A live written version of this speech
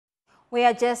We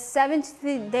are just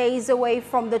 70 days away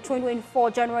from the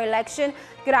 2024 general election.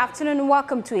 Good afternoon and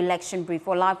welcome to Election Brief.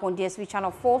 We're live on DSV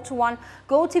channel 421,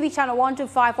 Go TV channel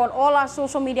 125, on all our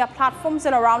social media platforms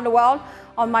and around the world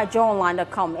on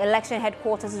myjoyonline.com. Election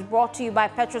headquarters is brought to you by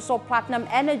Petrosol Platinum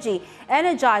Energy,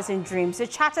 Energizing Dreams, the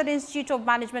Chartered Institute of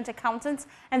Management Accountants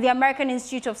and the American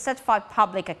Institute of Certified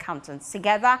Public Accountants,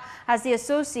 together as the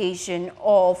Association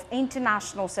of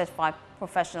International Certified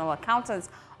Professional Accountants.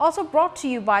 Also brought to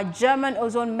you by German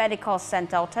Ozone Medical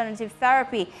Center, Alternative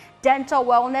Therapy, Dental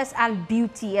Wellness and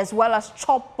Beauty, as well as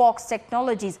Chopbox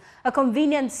Technologies, a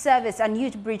convenient service, and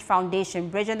Youth Bridge Foundation,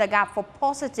 bridging the gap for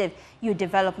positive youth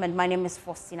development. My name is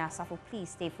Faustina Safo.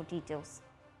 Please stay for details.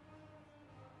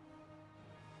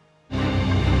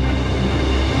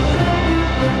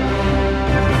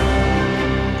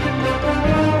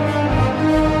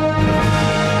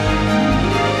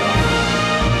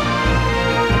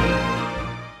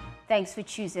 Thanks for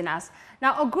choosing us.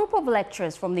 Now, a group of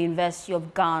lecturers from the University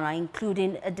of Ghana,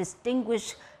 including a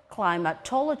distinguished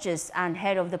climatologist and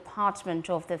head of the Department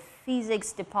of the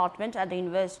Physics Department at the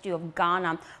University of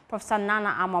Ghana, Professor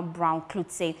Nana Ama-Brown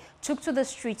Klutse, took to the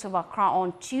streets of Accra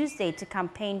on Tuesday to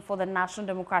campaign for the National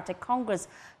Democratic Congress.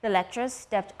 The lecturers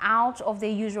stepped out of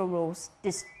their usual roles,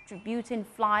 distributing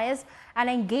flyers and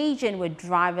engaging with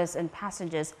drivers and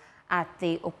passengers at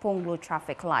the Oponglo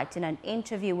traffic light. In an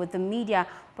interview with the media,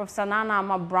 Professor Nana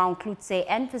Ama-Brown Klutse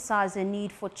emphasized the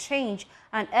need for change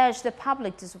and urged the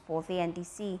public to support the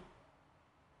NDC.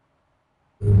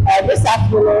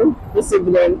 This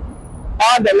evening,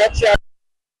 all the lecturers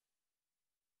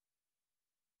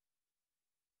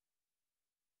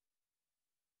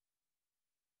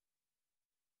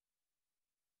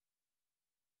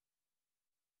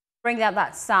bring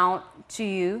that sound to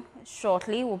you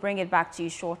shortly. We'll bring it back to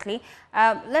you shortly.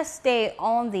 Let's stay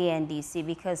on the NDC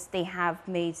because they have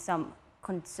made some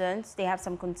concerns. They have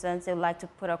some concerns they would like to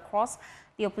put across.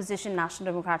 The opposition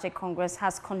National Democratic Congress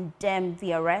has condemned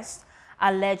the arrest,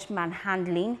 alleged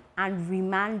manhandling and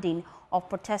remanding of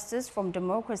protesters from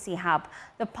Democracy Hub.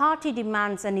 The party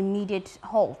demands an immediate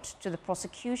halt to the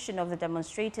prosecution of the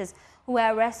demonstrators who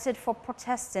were arrested for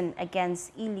protesting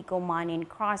against illegal mining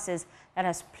crisis that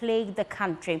has plagued the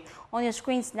country. On your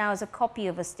screens now is a copy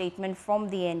of a statement from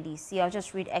the NDC. I'll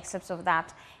just read excerpts of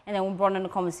that and then we'll bring on a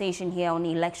conversation here on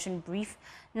the election brief.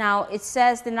 Now, it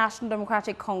says the National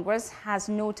Democratic Congress has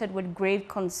noted with grave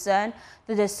concern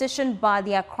the decision by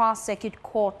the Accra Circuit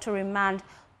Court to remand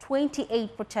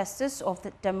 28 protesters of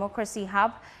the Democracy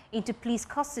Hub into police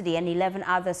custody and 11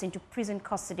 others into prison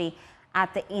custody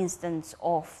at the instance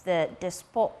of the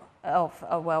despot of,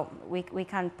 we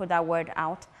can't put that word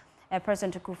out,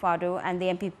 President Akufo-Addo and the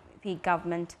MPP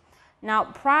government. Now,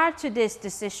 prior to this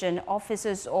decision,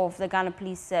 officers of the Ghana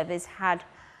Police Service had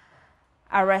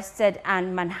arrested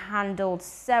and manhandled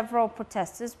several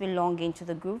protesters belonging to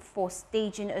the group for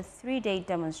staging a 3-day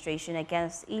demonstration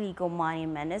against illegal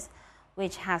mining menace,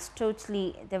 which has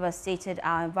totally devastated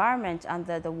our environment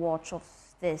under the watch of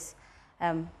this,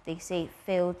 they say,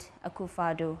 failed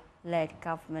Akufo-Addo-led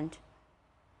government.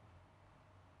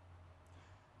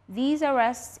 These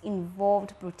arrests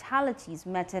involved brutalities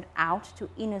meted out to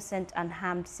innocent and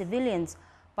harmed civilians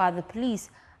by the police.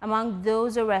 Among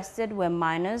those arrested were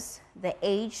minors, the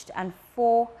aged, and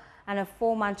a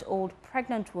 4-month-old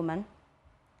pregnant woman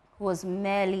who was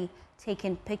merely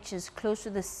taking pictures close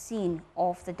to the scene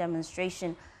of the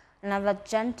demonstration. Another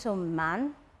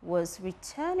gentleman was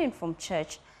returning from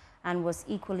church and was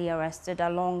equally arrested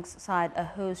alongside a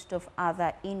host of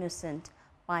other innocent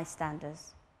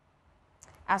bystanders.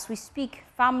 As we speak,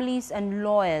 families and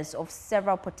lawyers of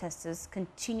several protesters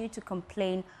continue to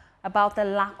complain about the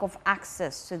lack of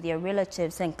access to their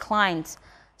relatives and clients,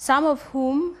 some of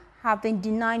whom have been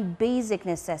denied basic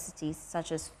necessities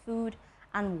such as food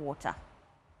and water.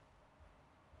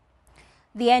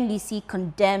 The NDC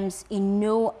condemns in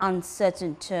no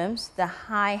uncertain terms the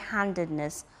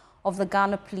high-handedness of the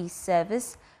Ghana Police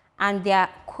Service and their,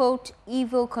 quote,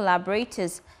 evil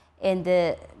collaborators in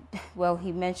the, well,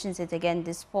 he mentions it again,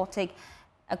 despotic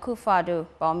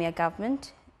Akufo-Addo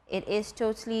government. It is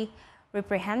totally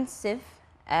reprehensive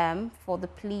for the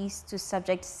police to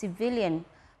subject civilian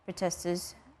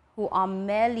protesters who are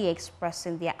merely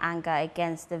expressing their anger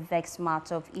against the vexed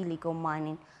matter of illegal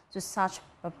mining to such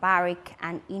barbaric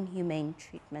and inhumane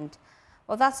treatment.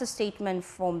 Well, that's a statement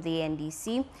from the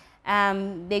NDC.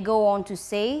 They go on to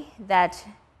say that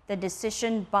the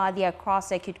decision by the Accra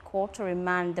Circuit Court to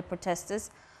remand the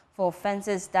protesters for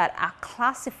offences that are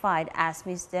classified as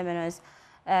misdemeanors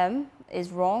is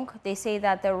wrong. They say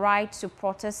that the right to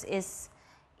protest is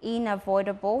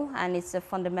unavoidable and it's a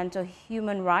fundamental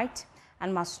human right,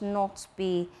 and must not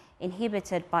be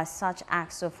inhibited by such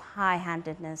acts of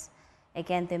high-handedness.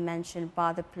 Again, they mentioned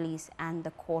by the police and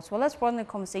the courts. Well, let's broaden the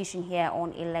conversation here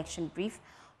on Election Brief.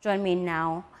 Join me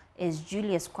now is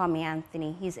Julius Kwame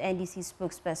Anthony. He's NDC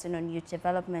spokesperson on youth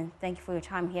development. Thank you for your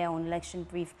time here on Election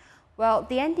Brief. Well,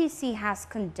 the NDC has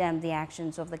condemned the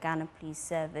actions of the Ghana Police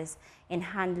Service in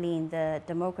handling the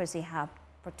Democracy Hub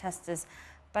protesters.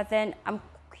 But then I'm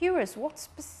curious, what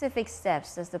specific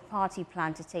steps does the party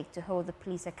plan to take to hold the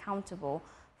police accountable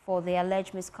for the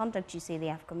alleged misconduct you say they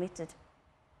have committed?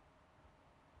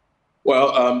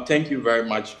 Well, thank you very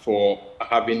much for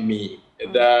having me.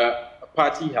 The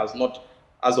party has not,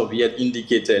 as of yet,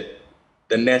 indicated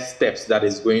the next steps that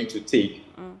it's going to take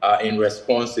in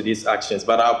response to these actions.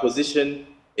 But our position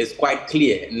is quite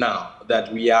clear now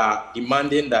that we are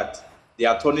demanding that the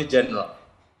Attorney General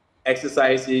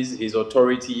exercises his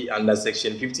authority under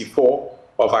Section 54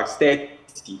 of Act 30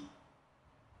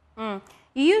 to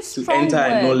enter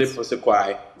a nolle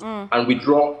prosequi and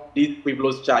withdraw these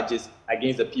frivolous charges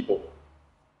against the people.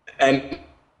 And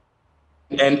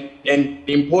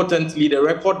importantly, the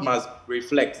record must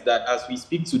reflect that as we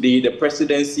speak today, the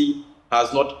presidency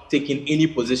has not taken any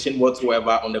position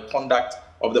whatsoever on the conduct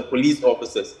of the police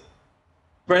officers.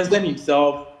 The president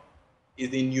himself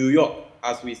is in New York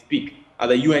as we speak at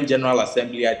the UN General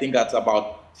Assembly. I think that's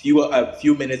about a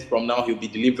few minutes from now, he'll be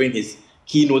delivering his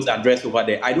keynote address over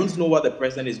there. I don't know what the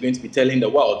president is going to be telling the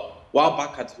world, while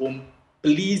back at home,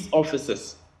 police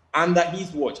officers under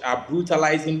his watch are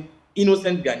brutalizing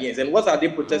innocent Ghanaians. And what are they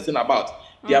protesting about?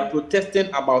 They are protesting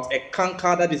about a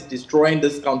canker that is destroying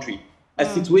this country, a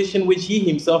situation which he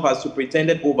himself has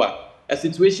superintended over, a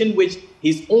situation which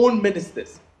his own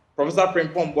ministers, Professor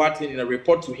Prempeh Boateng, in a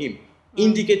report to him,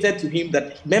 indicated to him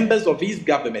that members of his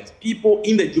government, people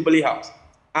in the Jubilee House,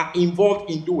 are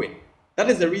involved in doing. That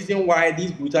is the reason why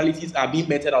these brutalities are being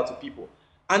meted out to people.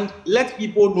 And let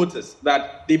people notice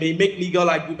that they may make legal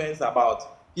arguments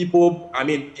about people,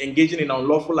 engaging in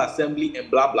unlawful assembly and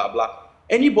blah, blah, blah.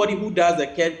 Anybody who does a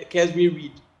cursory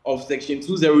read of Section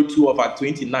 202 of Act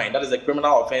 29, that is the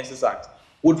Criminal Offences Act,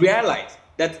 would realize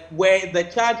that where the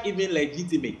charge even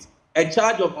legitimate, a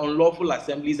charge of unlawful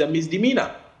assembly is a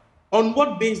misdemeanor. On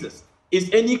what basis is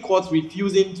any court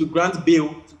refusing to grant bail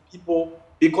to people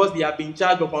because they have been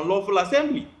charged of unlawful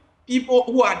assembly? People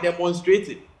who are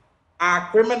demonstrating are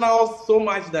criminals so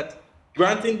much that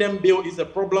granting them bail is a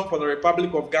problem for the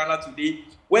Republic of Ghana today,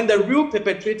 when the real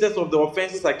perpetrators of the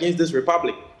offenses against this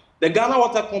republic, the Ghana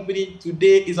Water Company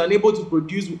today is unable to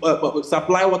produce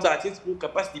supply water at its full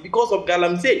capacity because of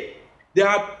galamsey. There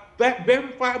are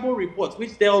verifiable reports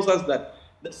which tells us that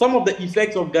some of the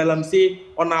effects of galamsey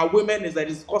on our women is that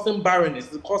it's causing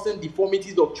barrenness, it's causing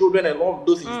deformities of children and all of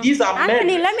those things. These are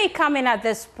Anthony, let me come in at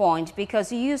this point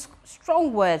because you use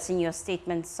strong words in your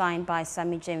statement signed by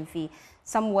Sami Jemfi.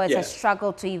 Some words I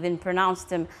struggle to even pronounce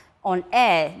them on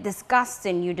air.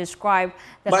 Disgusting, you describe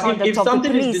the conduct of the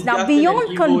police. Now,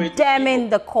 beyond condemning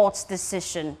the court's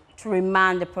decision to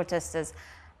remand the protesters,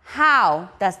 how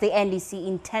does the NDC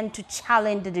intend to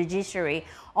challenge the judiciary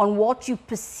on what you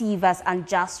perceive as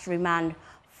unjust remand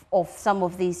of some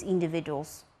of these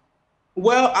individuals?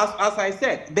 Well, as I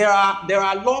said, there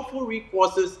are lawful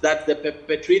recourses that the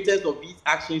perpetrators of these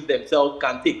actions themselves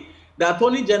can take. The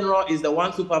Attorney General is the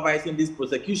one supervising this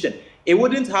prosecution. It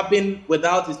wouldn't happen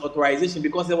without his authorization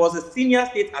because there was a senior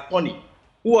state attorney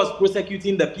who was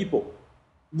prosecuting the people.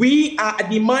 We are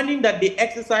demanding that they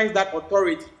exercise that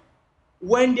authority.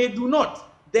 When they do not,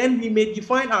 then we may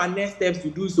define our next steps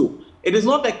to do so. It is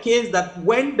not the case that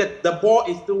when the ball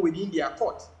is still within their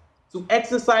court, to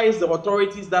exercise the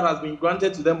authorities that has been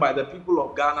granted to them by the people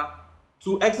of Ghana,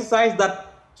 to exercise that,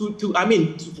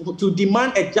 to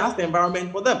demand a just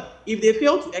environment for them. If they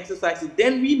fail to exercise it,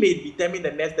 then we may determine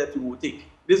the next steps we will take.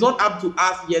 It is not up to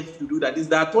us yet to do that. It's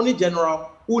the Attorney General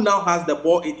who now has the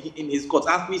ball in his court.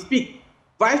 As we speak,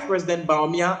 Vice President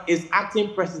Bawumia is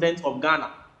acting president of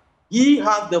Ghana. He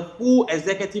has the full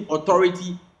executive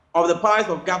authority of the powers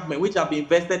of government, which have been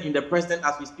vested in the president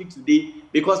as we speak today,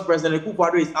 because President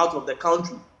Akufo-Addo is out of the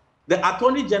country. The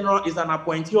Attorney General is an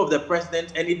appointee of the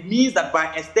president, and it means that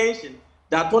by extension,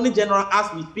 the Attorney General,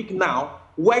 as we speak now,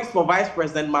 works for Vice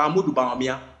President Mahamudu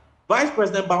Bawumia. Vice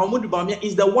President Mahamudu Bawumia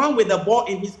is the one with the ball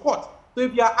in his court. So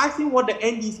if you are asking what the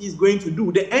NDC is going to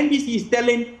do, the NDC is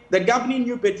telling the governing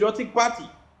New Patriotic Party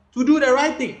to do the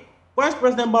right thing. Vice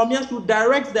President Bawumia should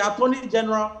direct the Attorney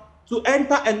General to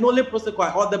enter a nolle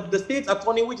prosequi, or the state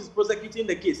attorney which is prosecuting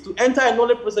the case, to enter a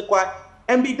nolle prosequi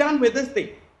and be done with this thing.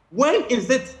 When is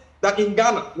it that in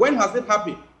Ghana, when has it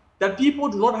happened, that people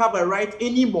do not have a right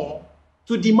anymore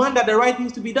to demand that the right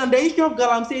things to be done. The issue of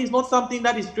galamsey is not something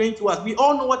that is strange to us. We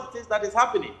all know what it is that is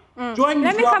happening. Let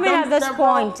me come in at this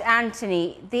point,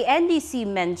 Anthony. The NDC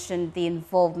mentioned the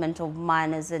involvement of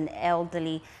minors and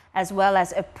elderly, as well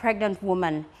as a pregnant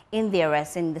woman in the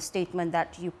arrest in the statement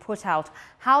that you put out.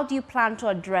 How do you plan to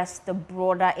address the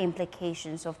broader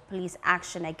implications of police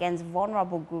action against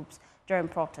vulnerable groups during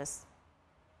protests?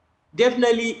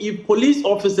 Definitely, if police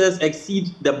officers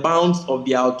exceed the bounds of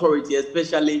their authority,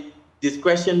 especially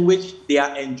discretion which they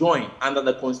are enjoying under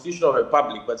the Constitution of the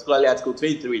Republic, particularly Article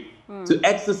 23, to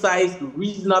exercise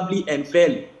reasonably and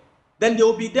fairly, then they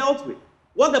will be dealt with.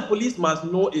 What the police must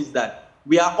know is that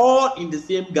we are all in the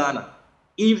same Ghana.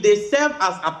 If they serve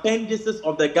as appendices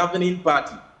of the governing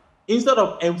party, instead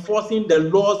of enforcing the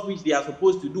laws which they are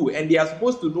supposed to do, and they are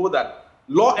supposed to know that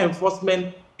law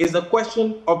enforcement is a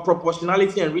question of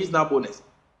proportionality and reasonableness.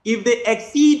 If they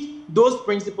exceed those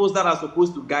principles that are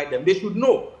supposed to guide them, they should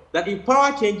know that if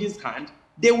power changes hand,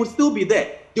 they will still be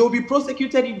there. They will be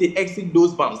prosecuted if they exceed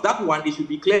those bounds. That one, it should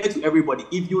be clear to everybody.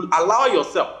 If you allow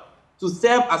yourself to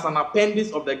serve as an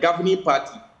appendix of the governing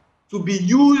party, to be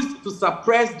used to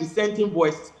suppress dissenting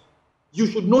voices, you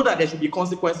should know that there should be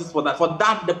consequences for that. For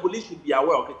that, the police should be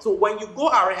aware of it. So when you go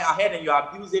ahead and you are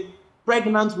abusing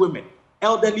pregnant women,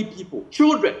 elderly people,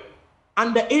 children,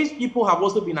 underage people have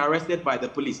also been arrested by the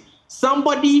police.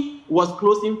 Somebody was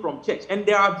closing from church, and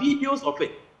there are videos of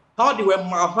it, how they were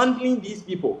malhandling these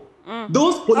people.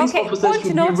 Those police officers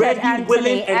should be ready,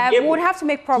 willing, and able. We would have to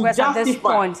make progress at this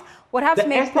point. We'd have to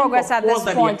make progress at this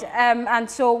point. And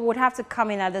so we'd have to come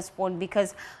in at this point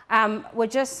because we're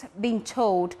just being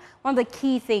told one of the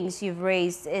key things you've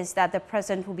raised is that the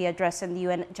president will be addressing the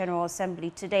UN General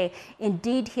Assembly today.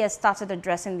 Indeed, he has started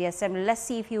addressing the Assembly. Let's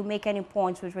see if he'll make any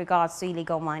points with regards to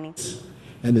illegal mining.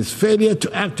 And his failure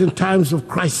to act in times of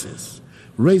crisis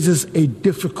raises a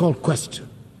difficult question.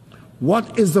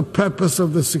 What is the purpose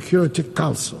of the Security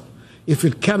Council if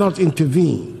it cannot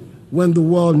intervene when the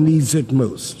world needs it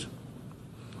most?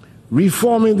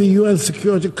 Reforming the UN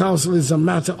Security Council is a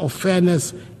matter of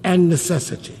fairness and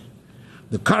necessity.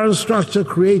 The current structure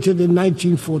created in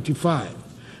 1945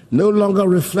 no longer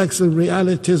reflects the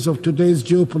realities of today's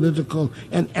geopolitical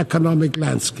and economic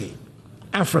landscape.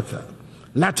 Africa,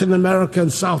 Latin America,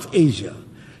 and South Asia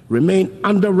remain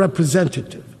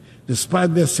underrepresented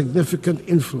despite their significant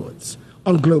influence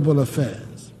on global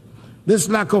affairs. This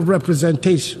lack of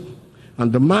representation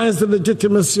undermines the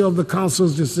legitimacy of the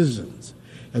Council's decisions,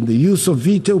 and the use of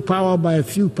veto power by a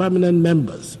few permanent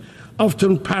members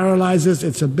often paralyzes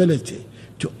its ability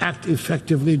to act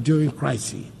effectively during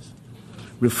crises.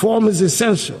 Reform is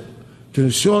essential to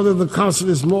ensure that the Council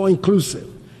is more inclusive,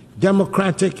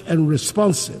 democratic, and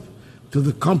responsive to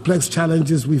the complex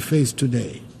challenges we face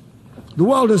today. The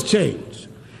world has changed,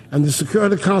 and the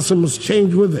Security Council must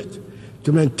change with it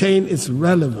to maintain its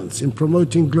relevance in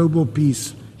promoting global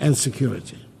peace and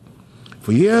security.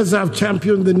 For years, I've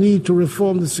championed the need to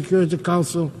reform the Security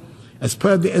Council as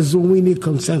per the Ezulwini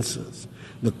Consensus,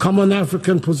 the common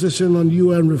African position on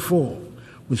UN reform,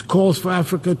 which calls for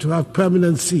Africa to have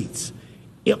permanent seats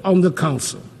on the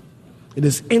Council. It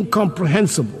is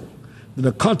incomprehensible that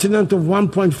a continent of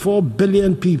 1.4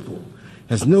 billion people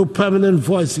has no permanent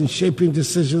voice in shaping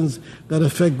decisions that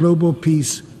affect global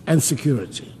peace and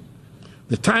security.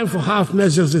 The time for half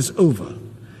measures is over.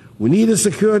 We need a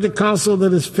Security Council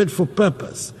that is fit for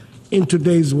purpose in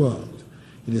today's world.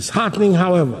 It is heartening,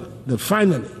 however, that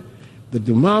finally the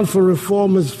demand for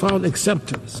reform has found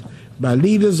acceptance by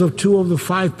leaders of 2 of the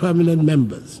 5 permanent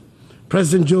members,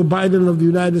 President Joe Biden of the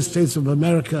United States of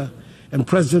America and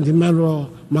President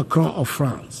Emmanuel Macron of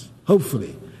France.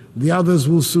 Hopefully, the others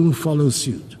will soon follow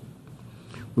suit.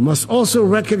 We must also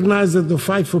recognize that the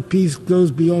fight for peace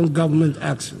goes beyond government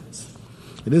actions.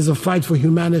 It is a fight for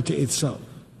humanity itself.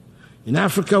 In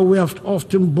Africa, we have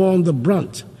often borne the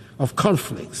brunt of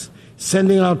conflicts,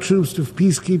 sending our troops to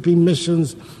peacekeeping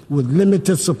missions with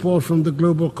limited support from the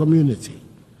global community.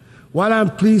 While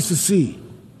I'm pleased to see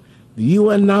the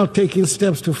UN now taking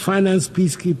steps to finance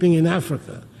peacekeeping in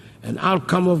Africa, an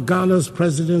outcome of Ghana's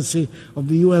presidency of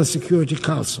the UN Security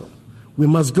Council, we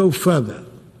must go further.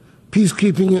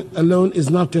 Peacekeeping alone is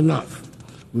not enough.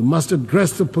 We must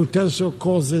address the potential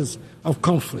causes of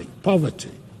conflict,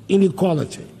 poverty,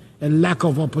 inequality, and lack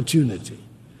of opportunity.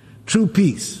 True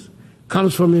peace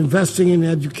comes from investing in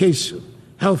education,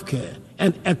 healthcare,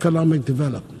 and economic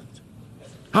development.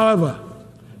 However,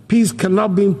 peace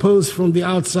cannot be imposed from the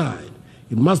outside.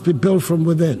 It must be built from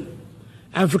within.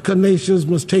 African nations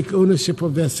must take ownership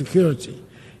of their security,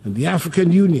 and the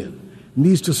African Union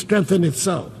needs to strengthen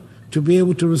itself to be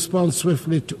able to respond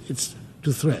swiftly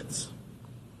to threats.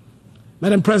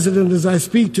 Madam President, as I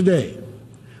speak today,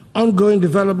 Ongoing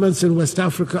developments in West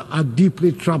Africa are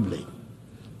deeply troubling.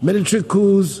 Military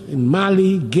coups in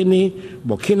Mali, Guinea,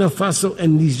 Burkina Faso,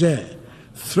 and Niger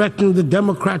threaten the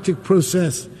democratic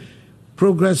progress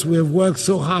we have worked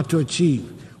so hard to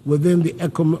achieve within the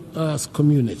ECOWAS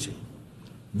community.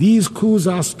 These coups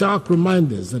are stark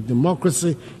reminders that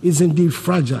democracy is indeed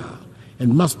fragile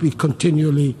and must be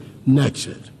continually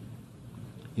nurtured.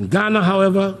 In Ghana,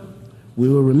 however, we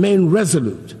will remain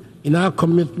resolute in our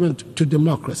commitment to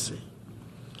democracy.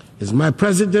 As my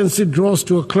presidency draws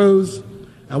to a close,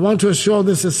 I want to assure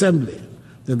this Assembly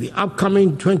that the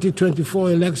upcoming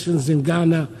 2024 elections in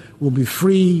Ghana will be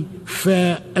free,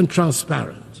 fair, and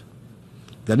transparent.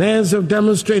 Ghanaians have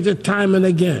demonstrated time and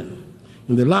again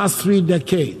in the last 3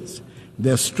 decades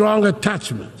their strong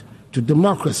attachment to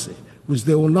democracy, which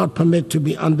they will not permit to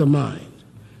be undermined.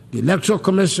 The Electoral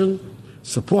Commission,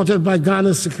 supported by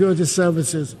Ghana's security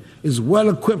services, is well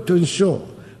equipped to ensure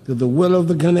that the will of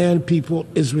the Ghanaian people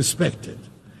is respected.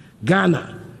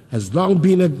 Ghana has long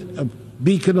been a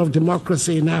beacon of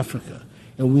democracy in Africa,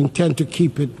 and we intend to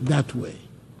keep it that way.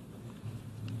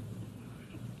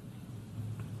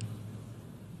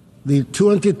 The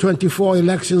 2024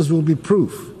 elections will be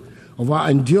proof of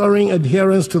our enduring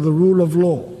adherence to the rule of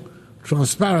law,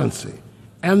 transparency,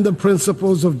 and the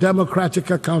principles of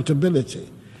democratic accountability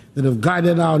that have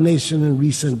guided our nation in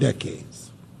recent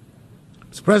decades.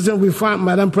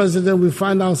 Madam President, we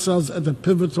find ourselves at a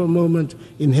pivotal moment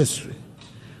in history.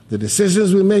 The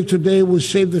decisions we make today will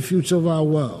shape the future of our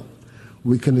world.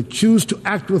 We can choose to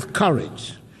act with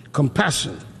courage,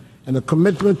 compassion, and a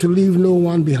commitment to leave no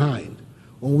one behind,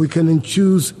 or we can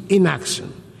choose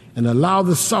inaction and allow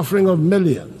the suffering of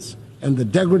millions and the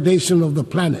degradation of the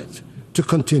planet to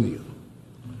continue.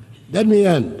 Let me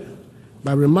end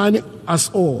by reminding us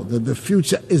all that the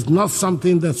future is not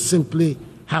something that simply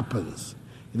happens.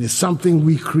 It is something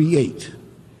we create.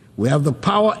 We have the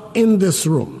power in this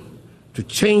room to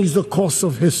change the course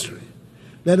of history.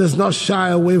 Let us not shy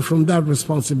away from that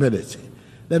responsibility.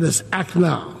 Let us act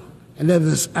now, and let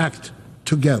us act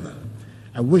together.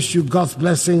 I wish you God's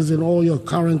blessings in all your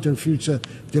current and future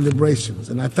deliberations,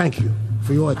 and I thank you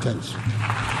for your attention.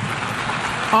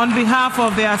 On behalf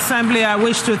of the Assembly, I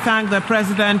wish to thank the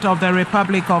President of the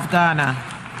Republic of Ghana.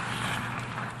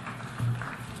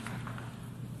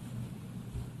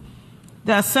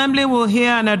 The Assembly will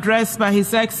hear an address by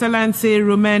His Excellency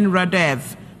Rumen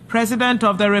Radev, President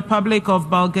of the Republic of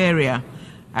Bulgaria.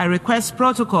 I request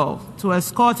protocol to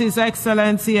escort His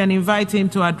Excellency and invite him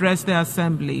to address the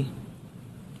Assembly.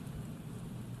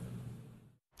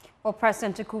 Well,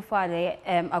 President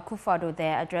Akufo-Addo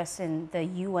there addressing the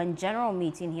UN General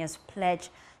Meeting, he has pledged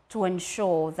to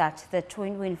ensure that the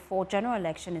 2024 general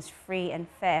election is free and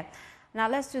fair. Now,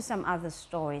 let's do some other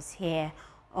stories here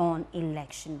on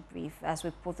Election Brief as we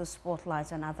put the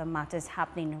spotlight on other matters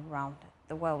happening around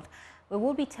the world. We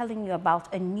will be telling you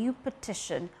about a new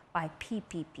petition by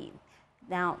PPP.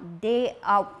 Now, they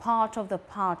are part of the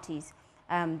parties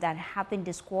that have been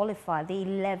disqualified, the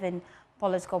 11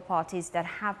 political parties that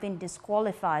have been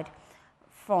disqualified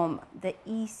from the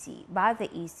EC, by the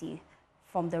EC,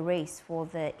 from the race for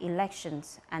the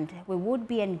elections. And we would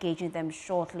be engaging them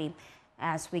shortly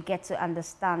as we get to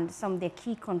understand some of their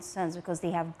key concerns because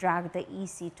they have dragged the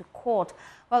EC to court.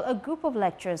 Well, a group of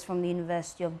lecturers from the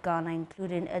University of Ghana,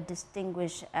 including a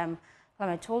distinguished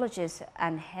climatologist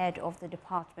and head of the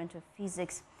Department of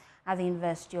Physics at the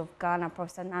University of Ghana,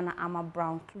 Professor Nana Ama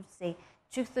Brown-Klutse,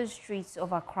 took the streets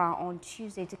of Accra on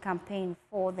Tuesday to campaign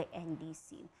for the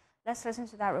NDC. Let's listen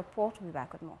to that report. We'll be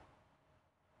back with more.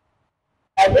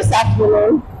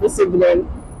 This evening,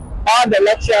 all the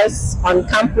lecturers on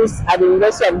campus at the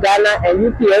University of Ghana and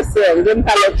UPSA and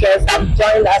GIMPA lecturers have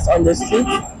joined us on the street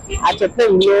at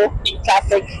low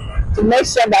traffic to make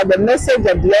sure that the message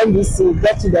of the NDC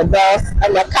gets to the doors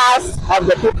and the cars of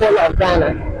the people of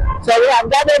Ghana. So we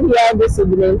have gathered here this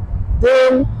evening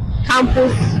doing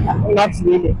campus, not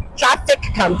really, traffic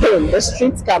campaign, the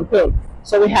street campaign.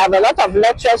 So we have a lot of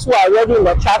lecturers who are already in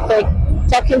the traffic,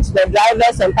 talking to the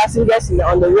drivers and passengers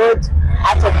on the road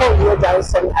at Okonjo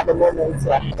Junction at the moment.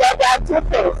 There are two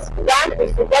things. One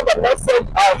is to get the message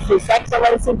of His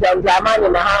Excellency John Dramani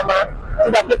Mahama to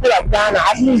the people of Ghana,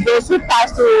 at least those who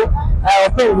pass through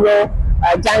Okonjo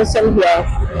Junction here.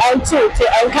 And two, to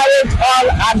encourage all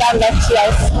other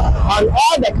lecturers on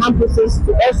all the campuses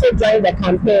to also join the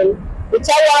campaign.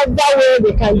 Whichever way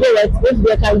they can do it, if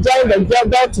they can join the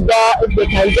door-to-door, if they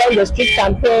can join the street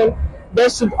campaign, they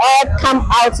should all come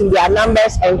out in their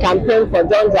numbers and campaign for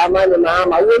John Dramani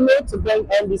Mahama. We need to bring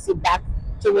NDC back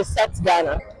to reset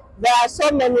Ghana. There are so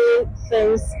many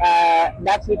things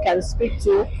that we can speak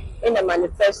to in a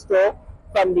manifesto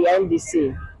from the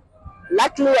NDC.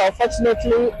 luckily or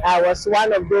fortunately, I was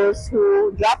one of those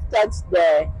who drafted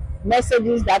the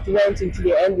messages that went into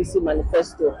the NDC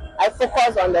manifesto. I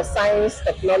focus on the science,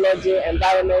 technology,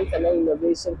 environment, and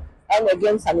innovation, and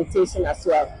again sanitation as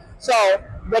well. So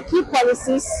the key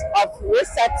policies of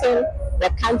resetting the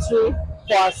country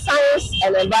for science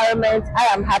and environment, I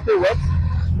am happy with.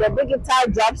 The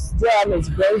digital jobs JM is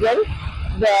bringing,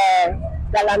 the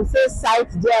Galamsey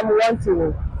site JM want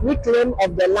to reclaim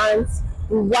of the lands.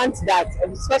 We want that,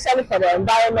 especially for the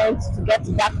environment, to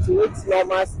get back to its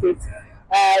normal state.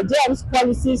 JM's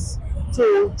policies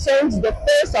to change the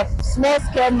face of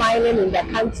small-scale mining in the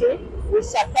country, we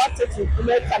support it. We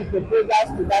make some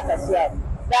proposals to that as well.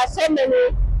 There are so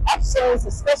many options,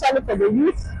 especially for the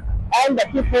youth and the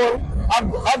people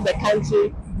of the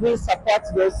country. We support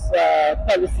those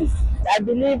policies. I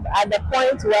believe at the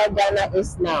point where Ghana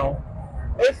is now,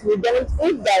 if the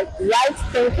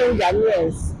right-thinking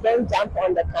Ghanaians don't jump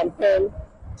on the campaign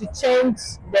to change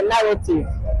the narrative,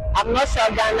 I'm not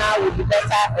sure Ghana will be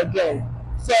better again.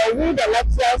 So we, the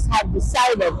lecturers, have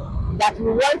decided that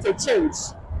we want a change.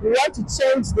 We want to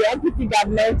change the NPP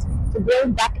government to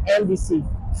bring back NDC,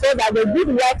 so that the good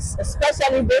works,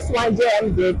 especially this one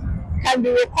JM did, can be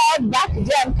recalled back.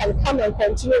 JM can come and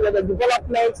continue with the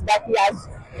development that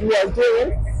he was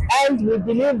doing, and we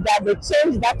believe that the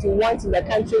change that we want in the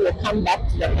country will come back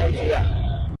to the country.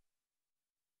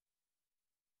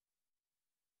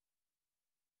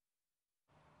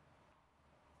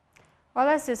 Well,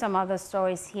 let's do some other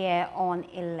stories here on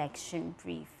Election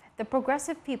Brief. The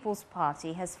Progressive People's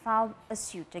Party has filed a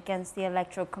suit against the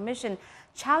Electoral Commission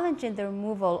challenging the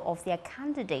removal of their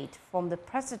candidate from the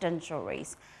presidential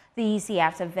race. The EC,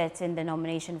 after vetting the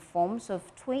nomination forms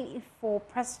of 24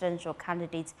 presidential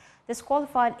candidates,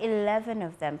 disqualified 11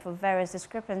 of them for various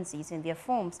discrepancies in their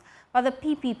forms. But the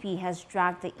PPP has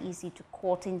dragged the EC to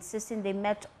court, insisting they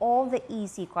met all the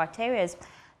EC criteria.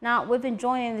 Now, we've been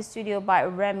joined in the studio by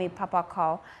Remy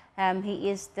Papakal. He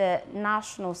is the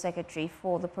National Secretary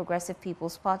for the Progressive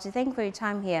People's Party. Thank you for your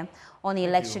time here on the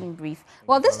Election Brief.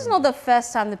 Well, this is not the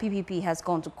first time the PPP has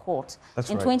gone to court.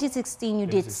 That's in right. 2016, you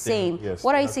did same. Yes,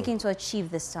 what are you seeking to achieve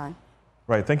this time?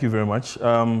 Right, thank you very much.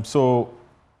 So,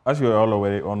 as you are all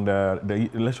aware, on the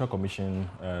Electoral Commission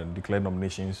declared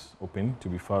nominations open to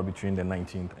be filed between the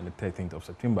 19th and the 13th of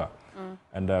September.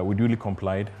 And we duly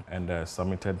complied and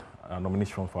submitted a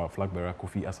nomination for our flag bearer,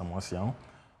 Kofi Asamoah-Siang,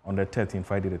 on the 13th,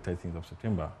 Friday the 13th of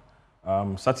September.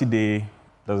 Saturday,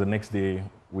 that's the next day,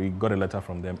 we got a letter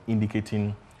from them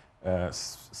indicating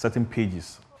certain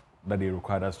pages that they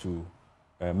required us to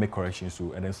make corrections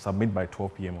to, and then submit by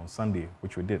 12 p.m. on Sunday,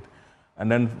 which we did. And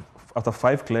then after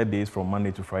 5 clear days from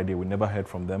Monday to Friday, we never heard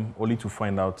from them, only to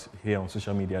find out here on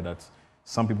social media that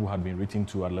some people had been written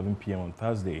to at 11 p.m. on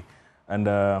Thursday. And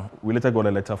we later got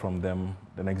a letter from them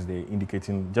the next day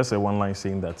indicating just a one line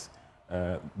saying that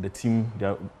the team,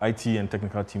 their IT and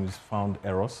technical teams found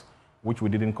errors, which we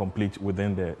didn't complete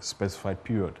within the specified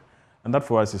period. And that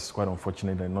for us is quite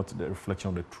unfortunate and not the reflection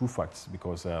of the true facts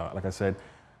because, like I said,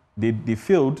 they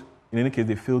failed, in any case,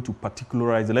 they failed to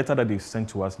particularize. The letter that they sent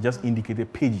to us just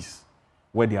indicated pages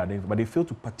where they identified, but they failed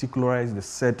to particularize the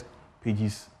said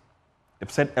pages, the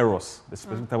said errors, the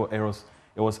specific type of errors.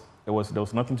 There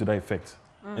was nothing to that effect.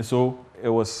 And so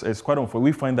it's quite unfortunate.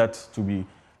 We find that to be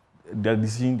their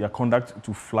decision, their conduct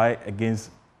to fly against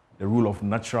the rule of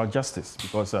natural justice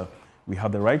because we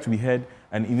have the right to be heard.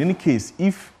 And in any case,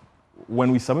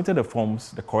 when we submitted the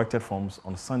forms, the corrected forms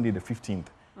on Sunday the 15th,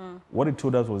 what it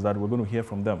told us was that we're going to hear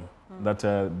from them, that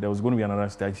there was going to be another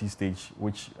stage,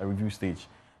 a review stage.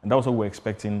 And that was what we were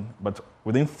expecting. But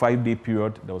within 5-day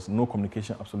period, there was no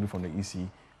communication absolutely from the EC.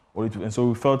 And so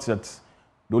we felt that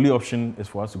the only option is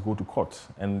for us to go to court.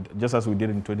 And just as we did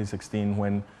in 2016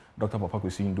 when Dr. Papa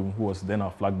Kwesi-Ndum, who was then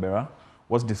our flag bearer,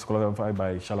 was disqualified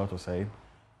by Charlotte Osei,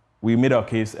 we made our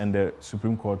case and the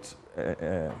Supreme Court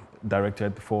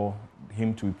directed for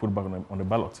him to be put back on the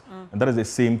ballot. And that is the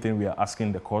same thing we are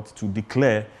asking the court to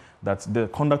declare, that the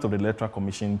conduct of the Electoral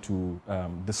Commission to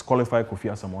disqualify Kofi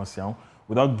Asamoah-Siang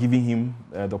without giving him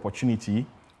the opportunity,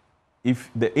 if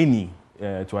any,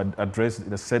 to address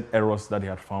the said errors that he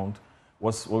had found,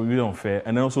 was really unfair,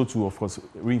 and then also to, of course,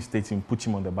 reinstate him, put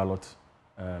him on the ballot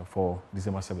for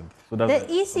December 7th. So that's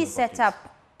the EC set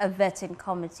up a vetting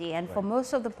committee, and for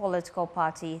most of the political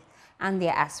parties and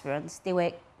their aspirants, they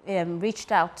were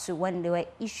reached out to when there were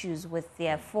issues with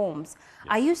their forms.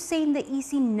 Are you saying the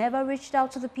EC never reached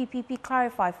out to the PPP?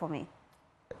 Clarify for me.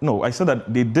 No, I said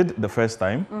that they did the first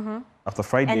time, after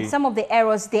Friday. And some of the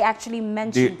errors they actually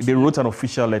mentioned. They wrote an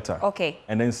official letter. Okay.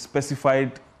 And then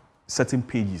specified certain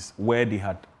pages where they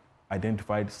had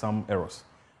identified some errors.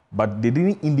 but they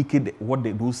didn't indicate what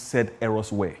those said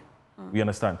errors were. We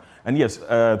understand. And yes,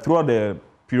 throughout the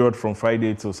period from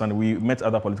Friday till Sunday, we met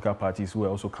other political parties who were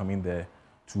also coming there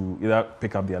to either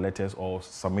pick up their letters or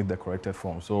submit the corrected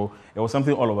form. So it was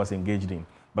something all of us engaged in.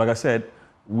 But like I said,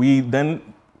 we then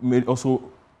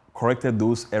also corrected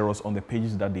those errors on the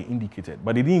pages that they indicated.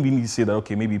 But they didn't really say that,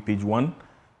 okay, maybe page 1,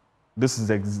 this is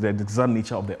the exact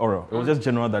nature of the error. It was just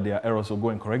general that there are errors, so go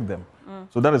and correct them.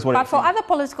 So that is what. But for other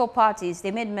political parties,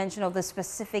 they made mention of the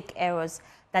specific errors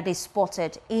that they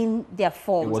spotted in their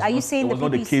forms. Are you saying it was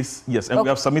not the case? Yes, and we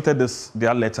have submitted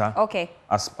their letter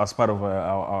as part of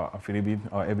our affidavit,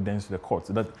 our evidence to the court.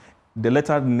 So that the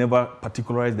letter never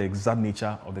particularized the exact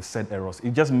nature of the said errors.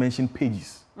 It just mentioned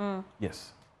pages.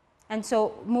 Yes. And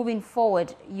so moving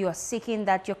forward, you are seeking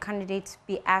that your candidates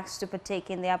be asked to partake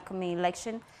in the upcoming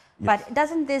election. Yes. But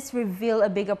doesn't this reveal a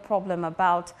bigger problem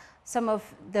about some of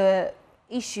the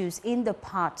issues in the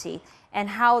party and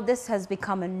how this has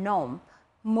become a norm?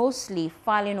 Mostly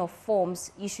filing of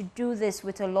forms, you should do this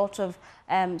with a lot of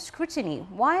scrutiny.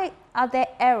 Why are there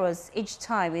errors each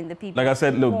time in the people? Like I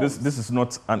said, look, this is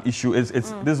not an issue. This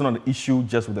is not an issue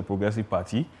just with the Progressive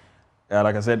Party.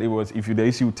 Like I said, it was, if the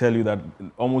issue will tell you that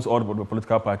almost all of the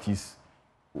political parties,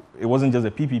 it wasn't just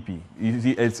the PPP. You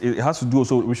see, it has to do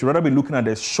also, we should rather be looking at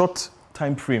the short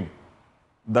time frame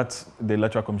that the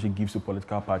Electoral Commission gives to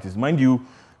political parties. Mind you,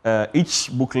 each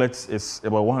booklet is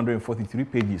about 143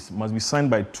 pages, must be signed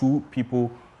by 2 people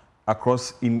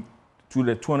across to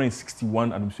the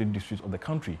 261 administrative districts of the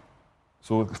country.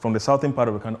 So from the southern part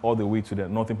of the country all the way to the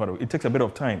northern part of it. It takes a bit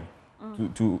of time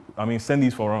to send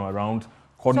these forums around.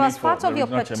 So as part of your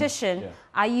petition,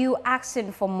 are you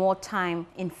asking for more time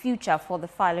in future for the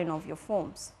filing of your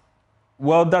forms?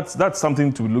 Well, that's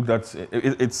something to look at.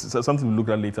 It's something to look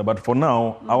at later. But for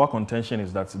now, our contention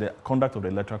is that the conduct of the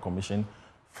Electoral Commission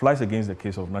flies against the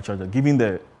case of natural justice, given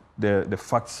the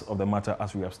facts of the matter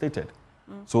as we have stated.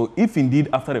 So if indeed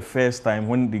after the first time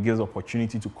when they gave the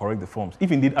opportunity to correct the forms,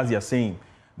 if indeed, as you are saying,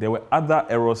 there were other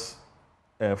errors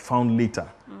found later,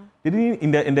 they didn't,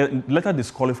 in the letter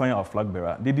disqualifying our flag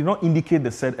bearer, they did not indicate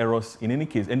the said errors in any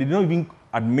case, and they did not even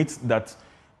admit that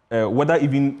whether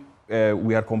even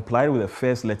we had complied with the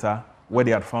first letter where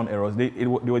they had found errors. They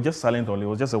were just silent on it. It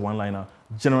was just a one-liner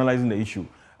generalizing the issue.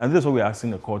 And this is what we're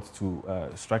asking the court to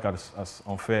strike as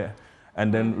unfair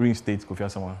and then reinstate Kofi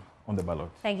Asama on the ballot.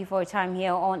 Thank you for your time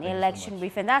here on Election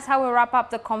Brief. And that's how we wrap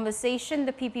up the conversation.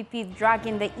 The PPP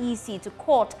dragging the EC to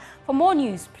court. For more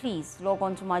news, please log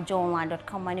on to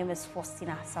myjoyonline.com. My name is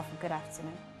Faustina Hassaf. Good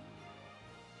afternoon.